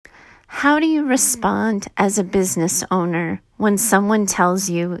How do you respond as a business owner when someone tells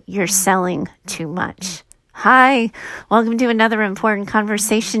you you're selling too much? Hi, welcome to another important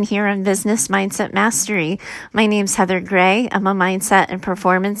conversation here on Business Mindset Mastery. My name's Heather Gray. I'm a mindset and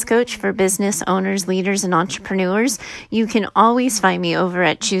performance coach for business owners, leaders, and entrepreneurs. You can always find me over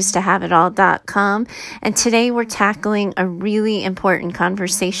at choosetohaveitall.com. And today we're tackling a really important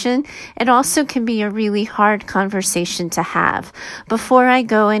conversation. It also can be a really hard conversation to have. Before I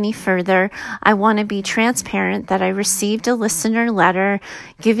go any further, I want to be transparent that I received a listener letter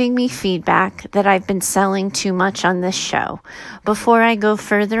giving me feedback that I've been selling too much on this show. Before I go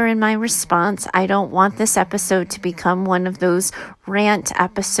further in my response, I don't want this episode to become one of those rant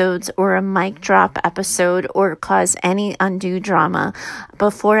episodes or a mic drop episode or cause any undue drama.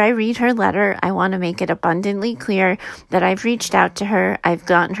 Before I read her letter, I want to make it abundantly clear that I've reached out to her. I've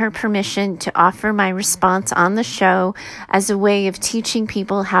gotten her permission to offer my response on the show as a way of teaching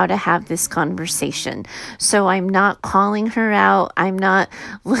people how to have this conversation. So I'm not calling her out. I'm not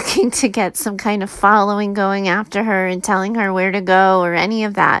looking to get some kind of following going after her and telling her where to go or any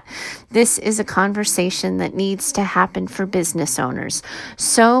of that. This is a conversation that needs to happen for business owners.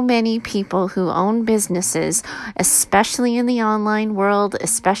 So many people who own businesses, especially in the online world,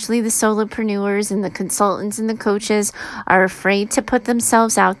 especially the solopreneurs and the consultants and the coaches, are afraid to put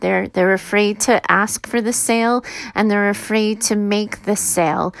themselves out there. They're afraid to ask for the sale and they're afraid to make the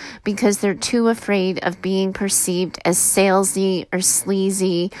sale because they're too afraid of being perceived as salesy or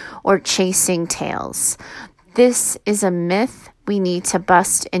sleazy or chasing tails. This is a myth we need to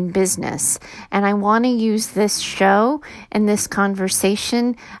bust in business. And I want to use this show and this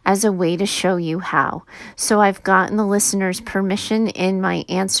conversation as a way to show you how. So I've gotten the listener's permission in my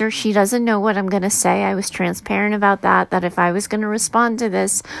answer. She doesn't know what I'm going to say. I was transparent about that if I was going to respond to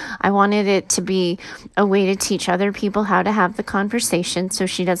this, I wanted it to be a way to teach other people how to have the conversation. So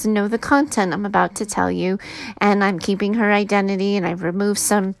she doesn't know the content I'm about to tell you. And I'm keeping her identity, and I've removed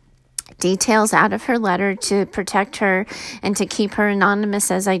some details out of her letter to protect her and to keep her anonymous,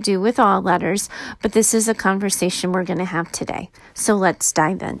 as I do with all letters. But this is a conversation we're going to have today. So let's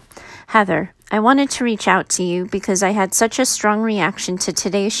dive in. Heather, I wanted to reach out to you because I had such a strong reaction to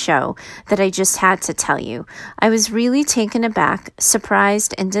today's show that I just had to tell you. I was really taken aback,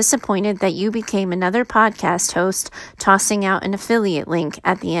 surprised, and disappointed that you became another podcast host tossing out an affiliate link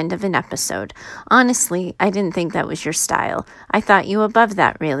at the end of an episode. Honestly, I didn't think that was your style. I thought you above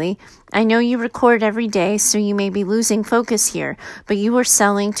that, really. I know you record every day, so you may be losing focus here, but you are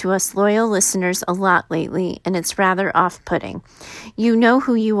selling to us loyal listeners a lot lately, and it's rather off-putting. You know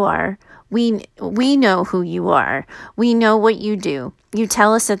who you are. We know who you are. We know what you do. You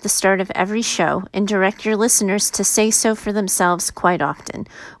tell us at the start of every show and direct your listeners to say so for themselves quite often.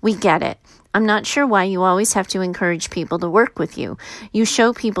 We get it. I'm not sure why you always have to encourage people to work with you. You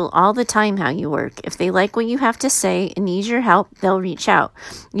show people all the time how you work. If they like what you have to say and need your help, they'll reach out.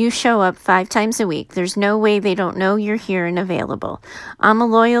 You show up 5 times a week. There's no way they don't know you're here and available. I'm a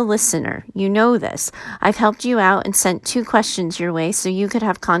loyal listener. You know this. I've helped you out and sent 2 questions your way so you could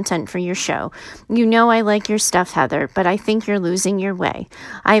have content for your show. You know I like your stuff, Heather, but I think you're losing your way.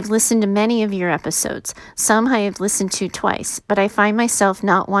 I've listened to many of your episodes. Some I have listened to twice, but I find myself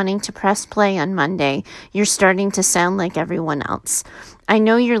not wanting to press play on Monday. You're starting to sound like everyone else. I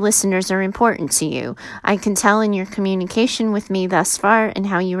know your listeners are important to you. I can tell in your communication with me thus far and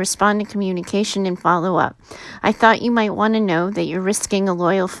how you respond to communication and follow up. I thought you might want to know that you're risking a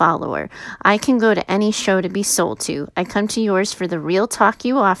loyal follower. I can go to any show to be sold to. I come to yours for the real talk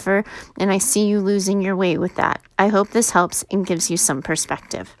you offer, and I see you losing your way with that. I hope this helps and gives you some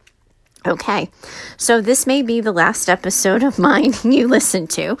perspective. Okay, so this may be the last episode of mine you listen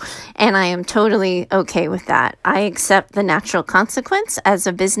to, and I am totally okay with that. I accept the natural consequence as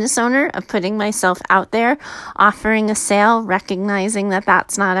a business owner of putting myself out there, offering a sale, recognizing that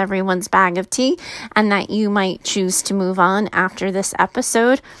that's not everyone's bag of tea, and that you might choose to move on after this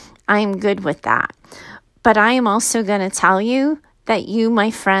episode. I am good with that. But I am also going to tell you that you, my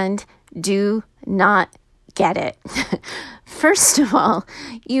friend, do not get it. First of all,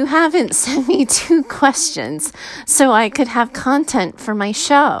 you haven't sent me 2 questions so I could have content for my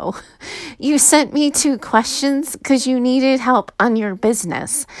show. You sent me 2 questions because you needed help on your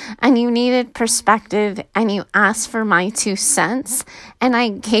business and you needed perspective and you asked for my 2 cents and I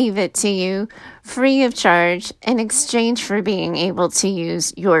gave it to you free of charge in exchange for being able to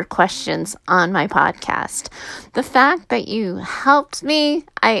use your questions on my podcast. The fact that you helped me,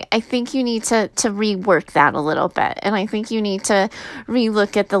 I think you need to rework that a little bit. And I think you need to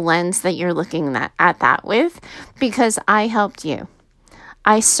relook at the lens that you're looking at that with, because I helped you.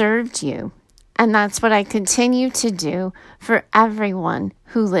 I served you. And that's what I continue to do for everyone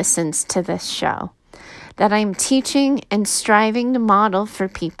who listens to this show. That I'm teaching and striving to model for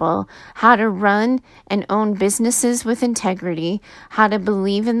people how to run and own businesses with integrity, how to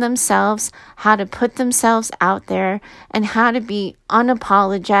believe in themselves, how to put themselves out there, and how to be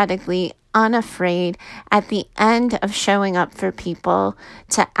unapologetically unafraid at the end of showing up for people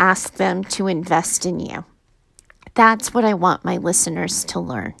to ask them to invest in you. That's what I want my listeners to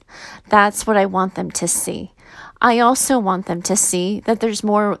learn. That's what I want them to see. I also want them to see that there's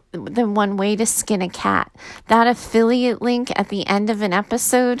more than one way to skin a cat. That affiliate link at the end of an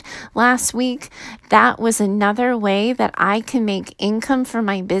episode last week, that was another way that I can make income for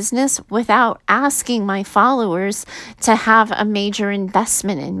my business without asking my followers to have a major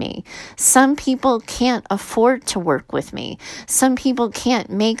investment in me. Some people can't afford to work with me. Some people can't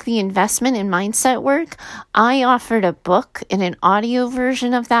make the investment in mindset work. I offered a book and an audio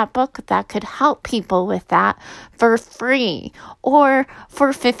version of that book that could help people with that for free or for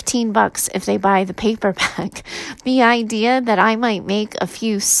 $15 if they buy the paperback. The idea that I might make a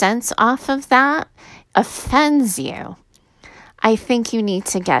few cents off of that offends you. I think you need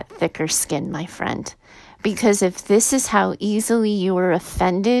to get thicker skin, my friend. Because if this is how easily you are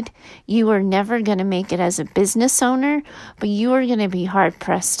offended, you are never going to make it as a business owner, but you are going to be hard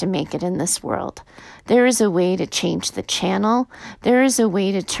pressed to make it in this world. There is a way to change the channel. There is a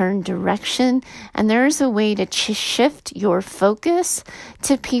way to turn direction. And there is a way to shift your focus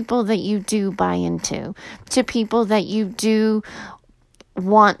to people that you do buy into, to people that you do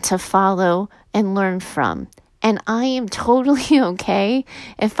want to follow and learn from. And I am totally okay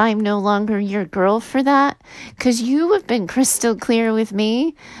if I'm no longer your girl for that, because you have been crystal clear with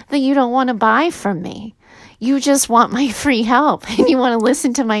me that you don't want to buy from me. You just want my free help and you want to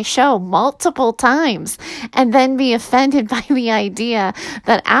listen to my show multiple times and then be offended by the idea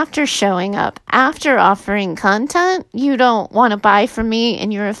that after showing up, after offering content, you don't want to buy from me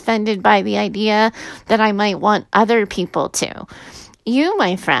and you're offended by the idea that I might want other people to. You,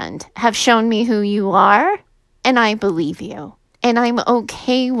 my friend, have shown me who you are. And I believe you. And I'm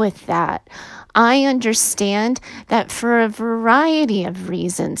okay with that. I understand that for a variety of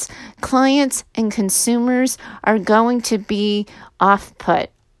reasons, clients and consumers are going to be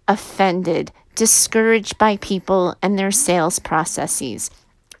off-put, offended, discouraged by people and their sales processes.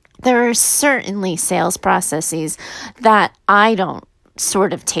 There are certainly sales processes that I don't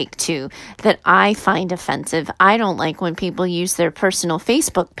sort of take to, that I find offensive. I don't like when people use their personal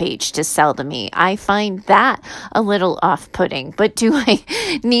Facebook page to sell to me. I find that a little off-putting. But do I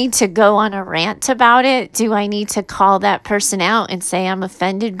need to go on a rant about it? Do I need to call that person out and say I'm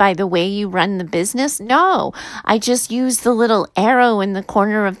offended by the way you run the business? No, I just use the little arrow in the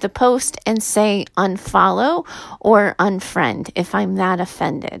corner of the post and say unfollow or unfriend if I'm that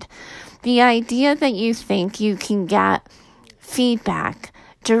offended. The idea that you think you can get feedback,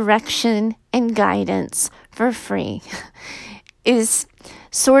 direction, and guidance for free is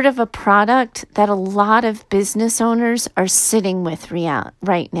sort of a product that a lot of business owners are sitting with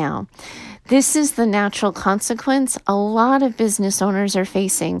right now. This is the natural consequence a lot of business owners are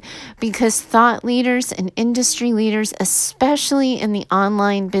facing because thought leaders and industry leaders, especially in the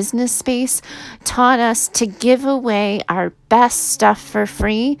online business space, taught us to give away our best stuff for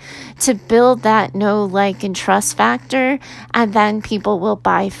free to build that know, like, and trust factor, and then people will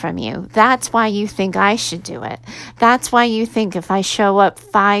buy from you. That's why you think I should do it. That's why you think if I show up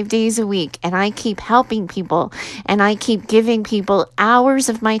 5 days a week and I keep helping people and I keep giving people hours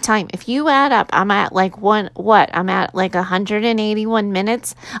of my time, if you add up, I'm at like 181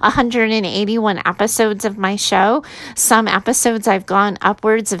 minutes, 181 episodes of my show. Some episodes I've gone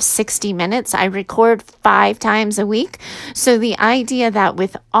upwards of 60 minutes. I record 5 times a week. So the idea that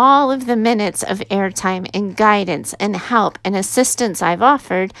with all of the minutes of airtime and guidance and help and assistance I've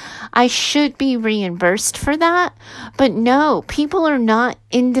offered, I should be reimbursed for that. But no, people are not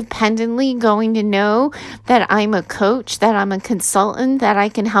independently going to know that I'm a coach, that I'm a consultant, that I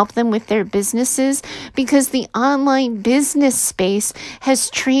can help them with their businesses, because the online business space has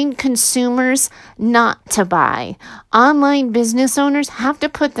trained consumers not to buy. Online business owners have to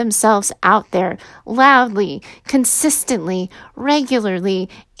put themselves out there loudly, consistently, regularly,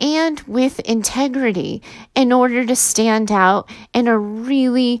 and with integrity in order to stand out in a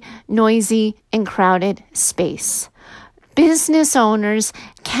really noisy and crowded space. Business owners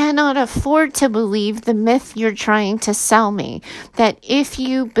cannot afford to believe the myth you're trying to sell me, that if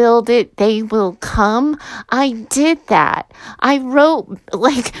you build it, they will come. I did that. I wrote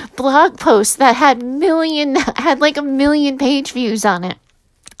blog posts that had like a million page views on it.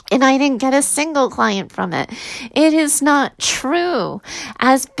 and I didn't get a single client from it. It is not true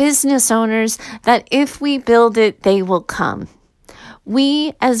as business owners that if we build it, they will come.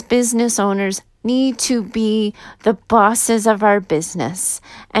 We as business owners need to be the bosses of our business.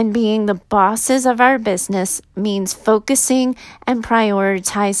 And being the bosses of our business means focusing and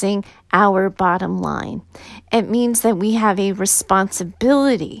prioritizing our bottom line. It means that we have a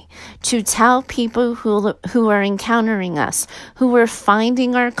responsibility to tell people who are encountering us, who are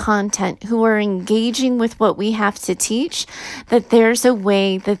finding our content, who are engaging with what we have to teach, that there's a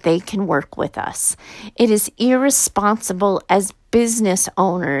way that they can work with us. It is irresponsible as business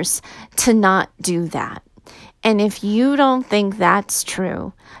owners to not do that. And if you don't think that's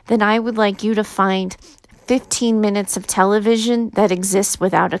true, then I would like you to find 15 minutes of television that exists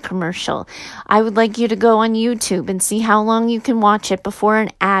without a commercial. I would like you to go on YouTube and see how long you can watch it before an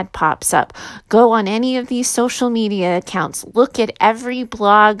ad pops up. Go on any of these social media accounts. Look at every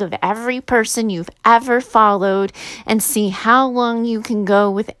blog of every person you've ever followed and see how long you can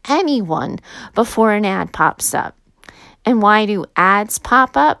go with anyone before an ad pops up. And why do ads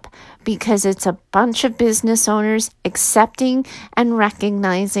pop up? Because it's a bunch of business owners accepting and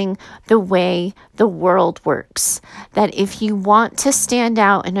recognizing the way the world works. That if you want to stand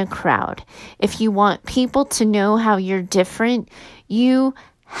out in a crowd, if you want people to know how you're different, you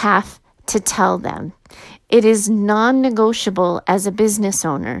have to tell them. It is non-negotiable as a business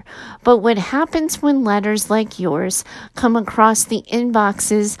owner. But what happens when letters like yours come across the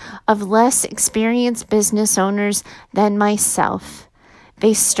inboxes of less experienced business owners than myself?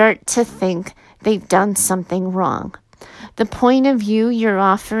 They start to think they've done something wrong. The point of view you're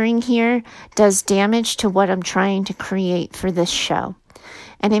offering here does damage to what I'm trying to create for this show.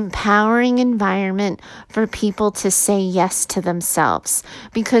 An empowering environment for people to say yes to themselves.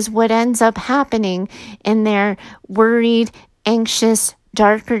 Because what ends up happening in their worried, anxious,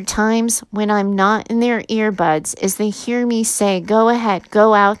 darker times when I'm not in their earbuds is they hear me say, go ahead,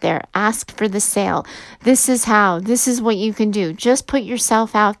 go out there, ask for the sale. This is how, this is what you can do. Just put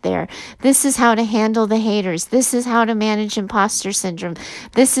yourself out there. This is how to handle the haters. This is how to manage imposter syndrome.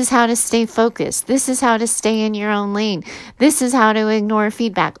 This is how to stay focused. This is how to stay in your own lane. This is how to ignore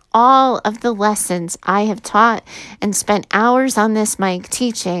feedback. All of the lessons I have taught and spent hours on this mic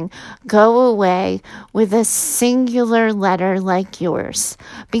teaching go away with a singular letter like yours.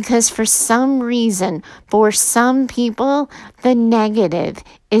 Because for some reason, for some people, the negative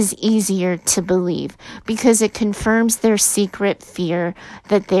is easier to believe because it confirms their secret fear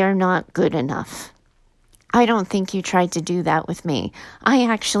that they're not good enough. I don't think you tried to do that with me. I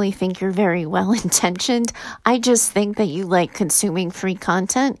actually think you're very well-intentioned. I just think that you like consuming free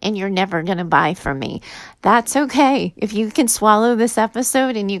content and you're never going to buy from me. That's okay. If you can swallow this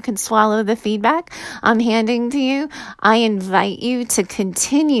episode and you can swallow the feedback I'm handing to you, I invite you to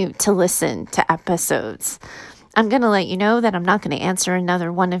continue to listen to episodes. I'm going to let you know that I'm not going to answer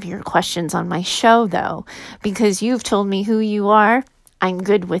another one of your questions on my show, though, because you've told me who you are. I'm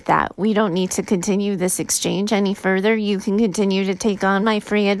good with that. We don't need to continue this exchange any further. You can continue to take on my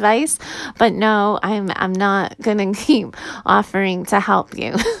free advice, but no, I'm not going to keep offering to help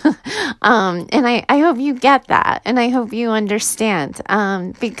you. And I hope you get that, and I hope you understand.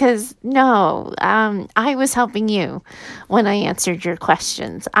 Because no, I was helping you when I answered your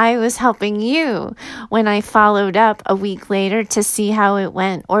questions. I was helping you when I followed up a week later to see how it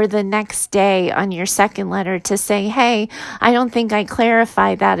went, or the next day on your second letter to say, hey, I don't think I clarified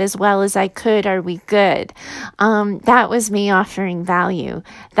that as well as I could. Are we good? That was me offering value.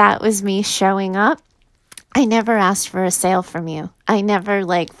 That was me showing up. I never asked for a sale from you. I never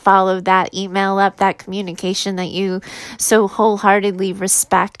followed that email up, that communication that you so wholeheartedly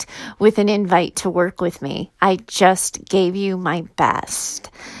respect with an invite to work with me. I just gave you my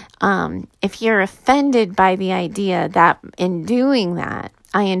best. If you're offended by the idea that in doing that,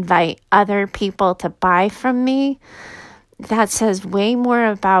 I invite other people to buy from me, that says way more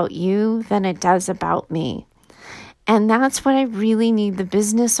about you than it does about me. And that's what I really need the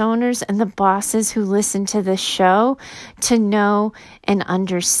business owners and the bosses who listen to this show to know and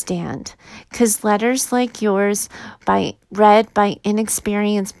understand. Because letters like yours, read by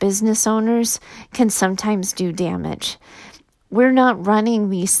inexperienced business owners, can sometimes do damage. We're not running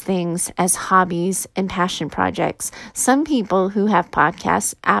these things as hobbies and passion projects. Some people who have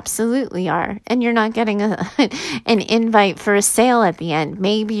podcasts absolutely are, and you're not getting an invite for a sale at the end.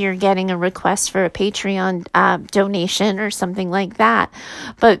 Maybe you're getting a request for a Patreon donation or something like that.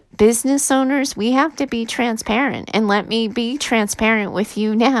 But business owners, we have to be transparent, and let me be transparent with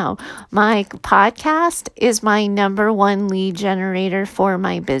you now. My podcast is my number one lead generator for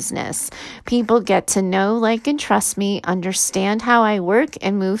my business. People get to know, like, and trust me, understand understand how I work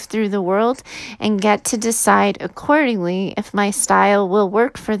and move through the world and get to decide accordingly if my style will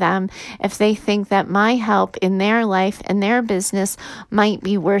work for them, if they think that my help in their life and their business might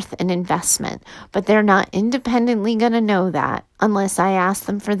be worth an investment. But they're not independently going to know that unless I ask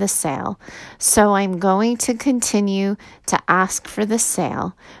them for the sale. So I'm going to continue to ask for the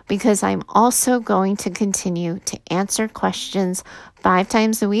sale because I'm also going to continue to answer questions 5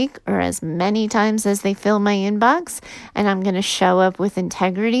 times a week or as many times as they fill my inbox. And I'm going to show up with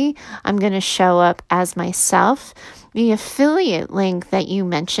integrity. I'm going to show up as myself. The affiliate link that you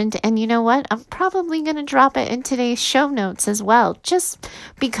mentioned, and you know what? I'm probably going to drop it in today's show notes as well, just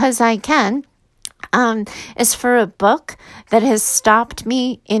because I can. Is for a book that has stopped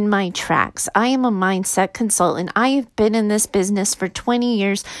me in my tracks. I am a mindset consultant. I have been in this business for 20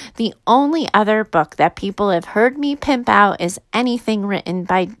 years. The only other book that people have heard me pimp out is anything written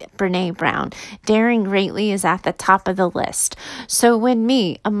by Brene Brown. Daring Greatly is at the top of the list. So when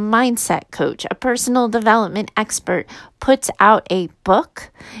me, a mindset coach, a personal development expert, puts out a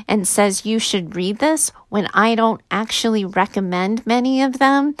book and says you should read this when I don't actually recommend many of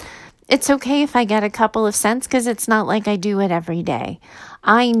them, it's okay if I get a couple of cents because it's not like I do it every day.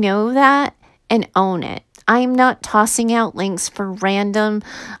 I know that and own it. I'm not tossing out links for random,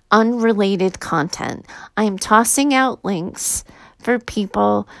 unrelated content. I'm tossing out links for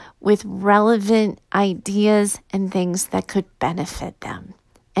people with relevant ideas and things that could benefit them.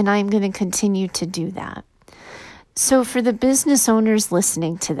 And I'm going to continue to do that. So for the business owners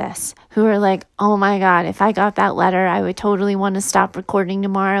listening to this who are like, oh my God, if I got that letter, I would totally want to stop recording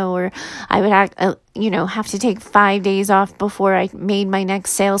tomorrow, or I would have to take 5 days off before I made my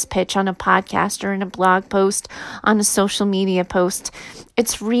next sales pitch on a podcast or in a blog post, on a social media post.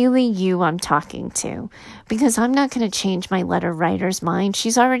 It's really you I'm talking to, because I'm not going to change my letter writer's mind.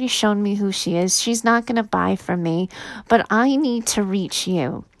 She's already shown me who she is. She's not going to buy from me, but I need to reach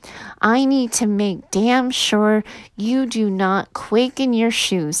you. I need to make damn sure you do not quake in your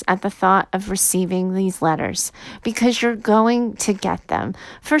shoes at the thought of receiving these letters, because you're going to get them.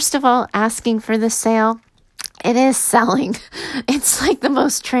 First of all, asking for the sale. It is selling. It's like the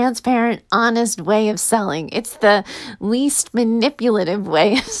most transparent, honest way of selling. It's the least manipulative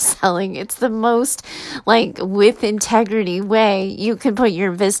way of selling. It's the most with integrity way you can put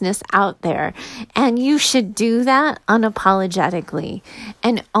your business out there. And you should do that unapologetically.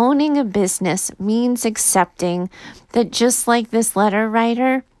 And owning a business means accepting that just like this letter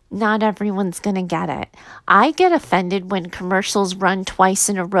writer, not everyone's going to get it. I get offended when commercials run twice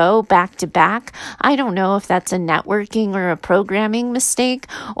in a row, back to back. I don't know if that's a networking or a programming mistake,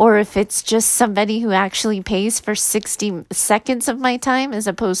 or if it's just somebody who actually pays for 60 seconds of my time as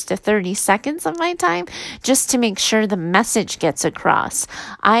opposed to 30 seconds of my time, just to make sure the message gets across.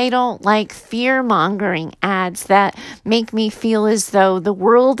 I don't like fear-mongering ads that make me feel as though the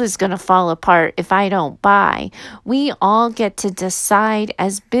world is going to fall apart if I don't buy. We all get to decide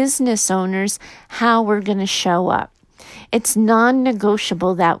as business owners how we're going to show up. It's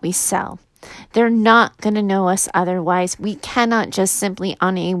non-negotiable that we sell. They're not going to know us otherwise. We cannot just simply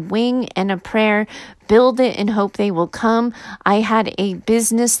on a wing and a prayer build it and hope they will come. I had a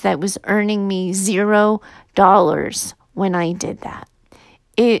business that was earning me $0 when I did that.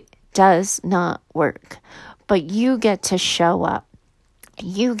 It does not work. But you get to show up.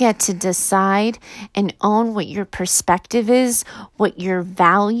 You get to decide and own what your perspective is, what your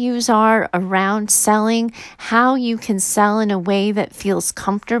values are around selling, how you can sell in a way that feels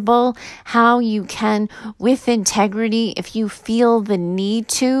comfortable, how you can, with integrity, if you feel the need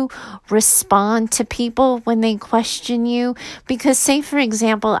to, respond to people when they question you. Because say, for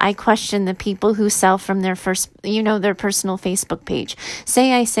example, I question the people who sell from their their personal Facebook page.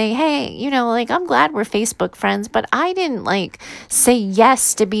 I say, hey, I'm glad we're Facebook friends, but I didn't say yes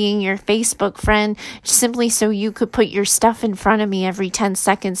to being your Facebook friend simply so you could put your stuff in front of me every 10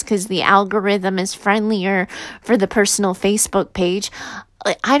 seconds because the algorithm is friendlier for the personal Facebook page.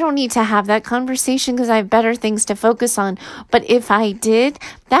 I don't need to have that conversation because I have better things to focus on. But if I did,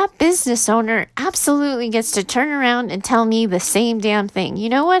 that business owner absolutely gets to turn around and tell me the same damn thing. You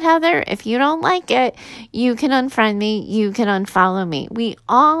know what, Heather? If you don't like it, you can unfriend me. You can unfollow me. We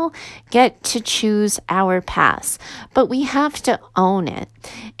all get to choose our paths, but we have to own it.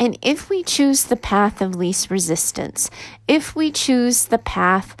 And if we choose the path of least resistance, if we choose the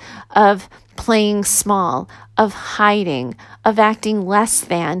path of playing small, of hiding, of acting less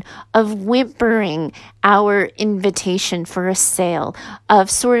than, of whimpering our invitation for a sale, of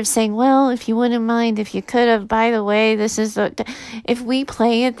sort of saying, well, if you wouldn't mind, if you could have, by the way, if we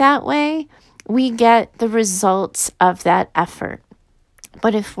play it that way, we get the results of that effort.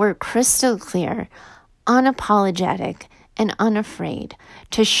 But if we're crystal clear, unapologetic, and unafraid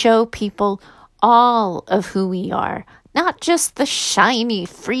to show people all of who we are, not just the shiny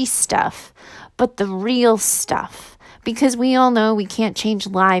free stuff, but the real stuff. Because we all know we can't change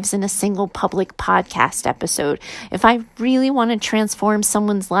lives in a single public podcast episode. If I really want to transform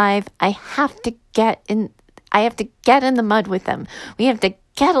someone's life, I have to get in the mud with them. We have to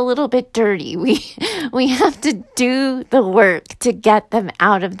get a little bit dirty. We have to do the work to get them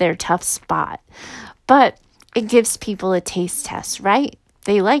out of their tough spot. But it gives people a taste test, right?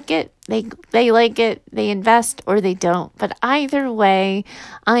 They like it, they like it, they invest, or they don't. But either way,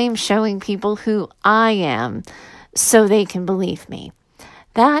 I am showing people who I am so they can believe me.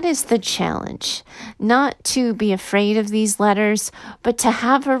 That is the challenge, not to be afraid of these letters, but to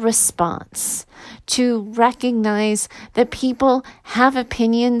have a response, to recognize that people have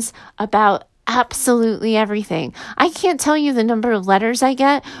opinions about absolutely everything. I can't tell you the number of letters I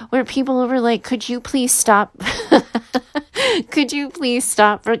get where people were like, could you please stop? Could you please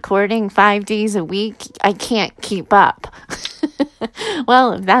stop recording 5 days a week? I can't keep up.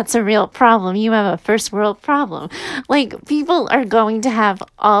 Well, if that's a real problem, you have a first world problem. Like, people are going to have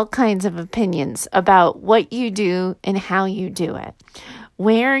all kinds of opinions about what you do and how you do it.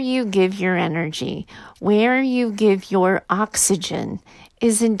 Where you give your energy, where you give your oxygen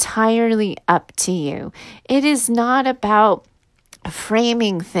is entirely up to you. It is not about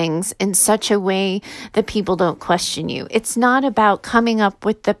framing things in such a way that people don't question you. It's not about coming up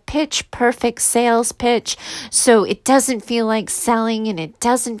with the pitch perfect sales pitch so it doesn't feel like selling and it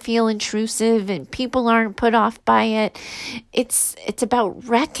doesn't feel intrusive and people aren't put off by it. It's about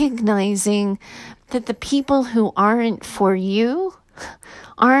recognizing that the people who aren't for you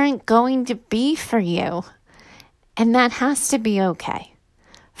aren't going to be for you. And that has to be okay.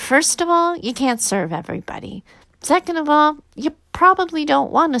 First of all, you can't serve everybody. Second of all, you probably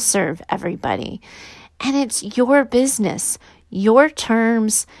don't want to serve everybody. And it's your business, your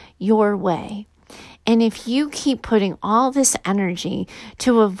terms, your way. And if you keep putting all this energy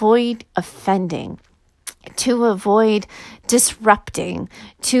to avoid offending, to avoid disrupting,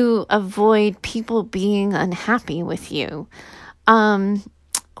 to avoid people being unhappy with you,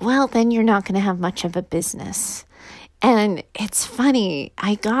 well, then you're not going to have much of a business. And it's funny,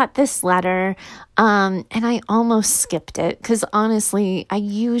 I got this letter, and I almost skipped it because honestly, I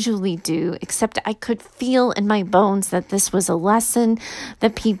usually do, except I could feel in my bones that this was a lesson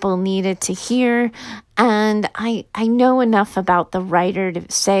that people needed to hear. And I know enough about the writer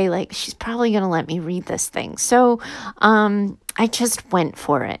to say, like, she's probably going to let me read this thing. So I just went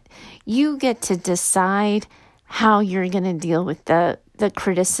for it. You get to decide how you're going to deal with the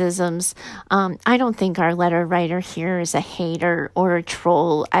criticisms. I don't think our letter writer here is a hater or a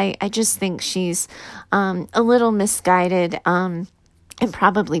troll. I just think she's a little misguided and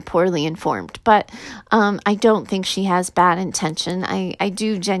probably poorly informed. But I don't think she has bad intention. I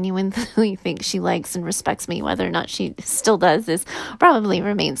do genuinely think she likes and respects me. Whether or not she still does is probably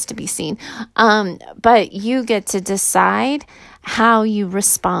remains to be seen. But you get to decide how you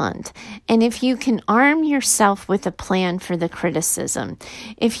respond. And if you can arm yourself with a plan for the criticism,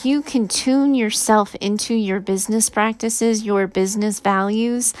 if you can tune yourself into your business practices, your business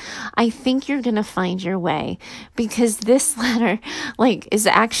values, I think you're going to find your way. Because this letter, is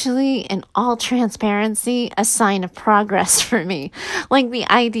actually, in all transparency, a sign of progress for me. Like, the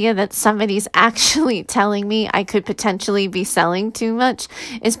idea that somebody's actually telling me I could potentially be selling too much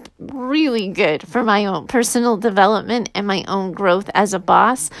is really good for my own personal development and my own growth as a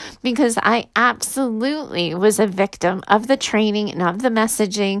boss, because I absolutely was a victim of the training and of the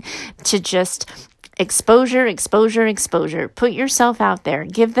messaging to just exposure. Put yourself out there,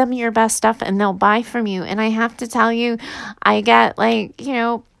 give them your best stuff, and they'll buy from you. And I have to tell you, I get I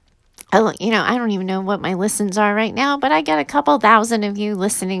don't even know what my listens are right now, but I get a couple thousand of you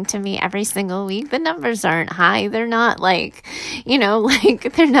listening to me every single week. The numbers aren't high. They're not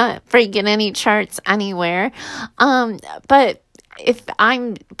they're not breaking any charts anywhere. But if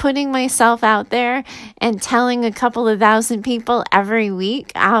I'm putting myself out there and telling a couple of thousand people every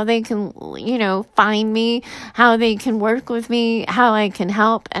week how they can, find me, how they can work with me, how I can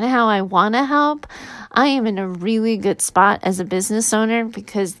help, and how I want to help, I am in a really good spot as a business owner,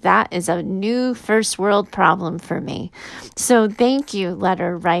 because that is a new first world problem for me. So thank you,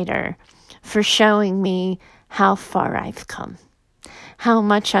 letter writer, for showing me how far I've come, how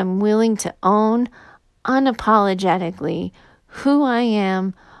much I'm willing to own unapologetically who I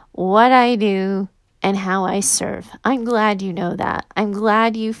am, what I do, and how I serve. I'm glad you know that. I'm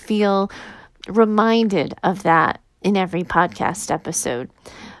glad you feel reminded of that in every podcast episode.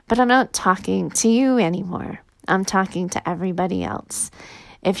 But I'm not talking to you anymore. I'm talking to everybody else.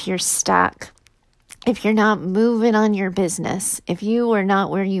 If you're stuck, if you're not moving on your business, if you are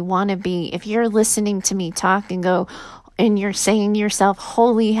not where you want to be, if you're listening to me talk and you're saying to yourself,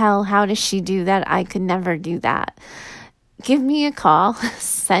 holy hell, how does she do that? I could never do that. Give me a call,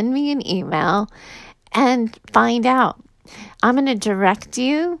 send me an email, and find out. I'm going to direct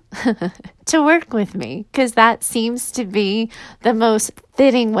you to work with me, because that seems to be the most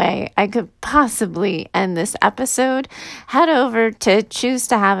fitting way I could possibly end this episode. Head over to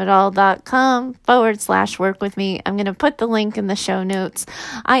choosetohaveitall.com/work with me. I'm going to put the link in the show notes.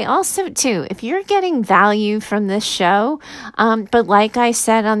 I also, too, if you're getting value from this show, but like I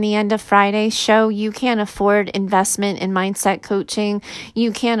said on the end of Friday's show, you can't afford investment in mindset coaching.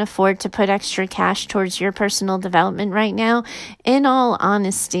 You can't afford to put extra cash towards your personal development right now. In all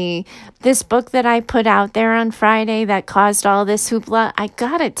honesty, this book that I put out there on Friday that caused all this hoopla, I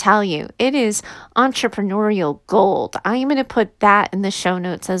gotta tell you, it is entrepreneurial gold. I'm going to put that in the show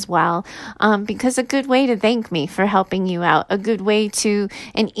notes as well, because a good way to thank me for helping you out, a good way to,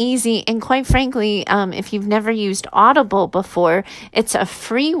 an easy, and quite frankly, if you've never used Audible before, it's a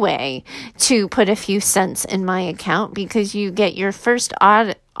free way to put a few cents in my account, because you get your first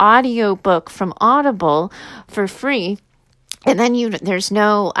audio book from Audible for free. And then there's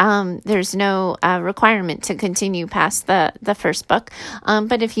no requirement to continue past the first book.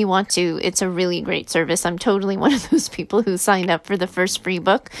 But if you want to, it's a really great service. I'm totally one of those people who signed up for the first free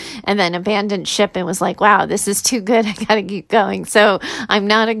book and then abandoned ship and was like, wow, this is too good. I got to keep going. So I'm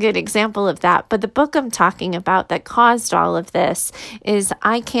not a good example of that. But the book I'm talking about that caused all of this is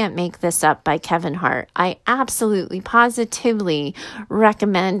I Can't Make This Up by Kevin Hart. I absolutely, positively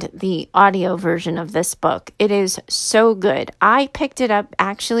recommend the audio version of this book. It is so good. I picked it up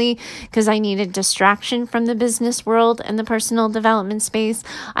actually because I needed distraction from the business world and the personal development space.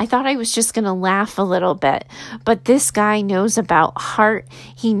 I thought I was just going to laugh a little bit, but this guy knows about heart.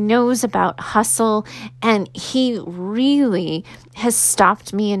 He knows about hustle, and he really has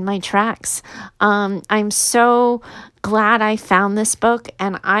stopped me in my tracks. I'm so glad I found this book,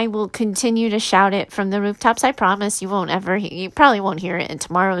 and I will continue to shout it from the rooftops. I promise you probably won't hear it in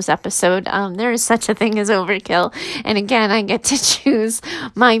tomorrow's episode. There is such a thing as overkill. And again, I get to choose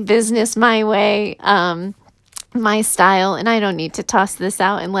my business, my way, my style, and I don't need to toss this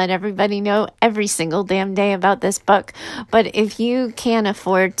out and let everybody know every single damn day about this book. But if you can't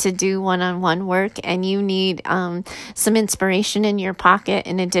afford to do one-on-one work and you need some inspiration in your pocket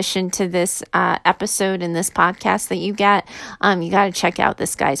in addition to this episode and this podcast that you get, you got to check out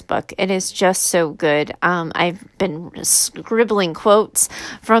this guy's book. It is just so good. I've been scribbling quotes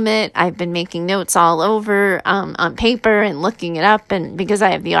from it. I've been making notes all over on paper and looking it up, and because I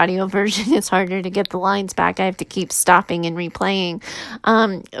have the audio version, it's harder to get the lines back. I have to keep stopping and replaying.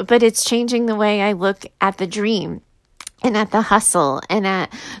 But it's changing the way I look at the dream and at the hustle and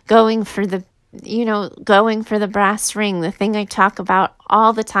at going for the brass ring, the thing I talk about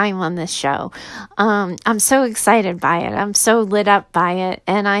all the time on this show. I'm so excited by it. I'm so lit up by it.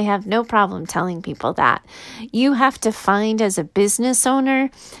 And I have no problem telling people that. You have to find, as a business owner,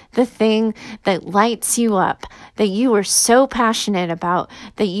 the thing that lights you up, that you are so passionate about,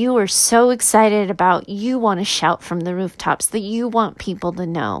 that you are so excited about, you want to shout from the rooftops, that you want people to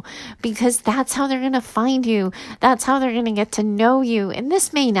know, because that's how they're going to find you. That's how they're going to get to know you. And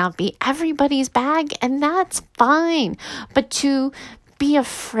this may not be everybody's bag, and that's fine. But to be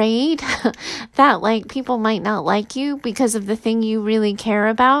afraid that people might not like you because of the thing you really care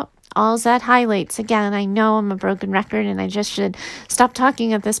about, all that highlights, again, I know I'm a broken record and I just should stop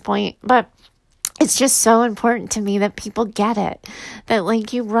talking at this point, but it's just so important to me that people get it,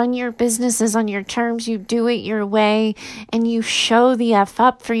 that you run your businesses on your terms, you do it your way, and you show the F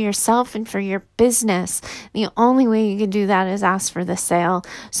up for yourself and for your business. The only way you can do that is ask for the sale.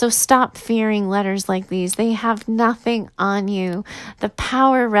 So stop fearing letters like these. They have nothing on you. The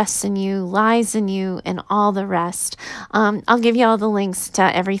power rests in you, lies in you, and all the rest. I'll give you all the links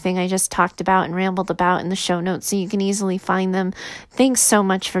to everything I just talked about and rambled about in the show notes so you can easily find them. Thanks so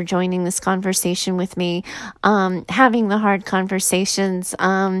much for joining this conversation with me, having the hard conversations,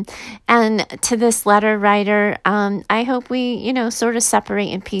 and to this letter writer, I hope we, sort of separate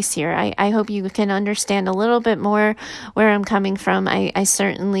in peace here. I hope you can understand a little bit more where I'm coming from. I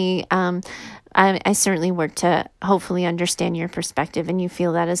certainly work to hopefully understand your perspective, and you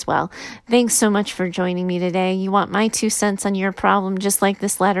feel that as well. Thanks so much for joining me today. You want my 2 cents on your problem, just like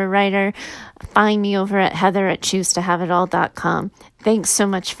this letter writer? Find me over at heather@choosetohaveitall.com. Thanks so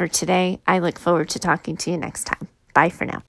much for today. I look forward to talking to you next time. Bye for now.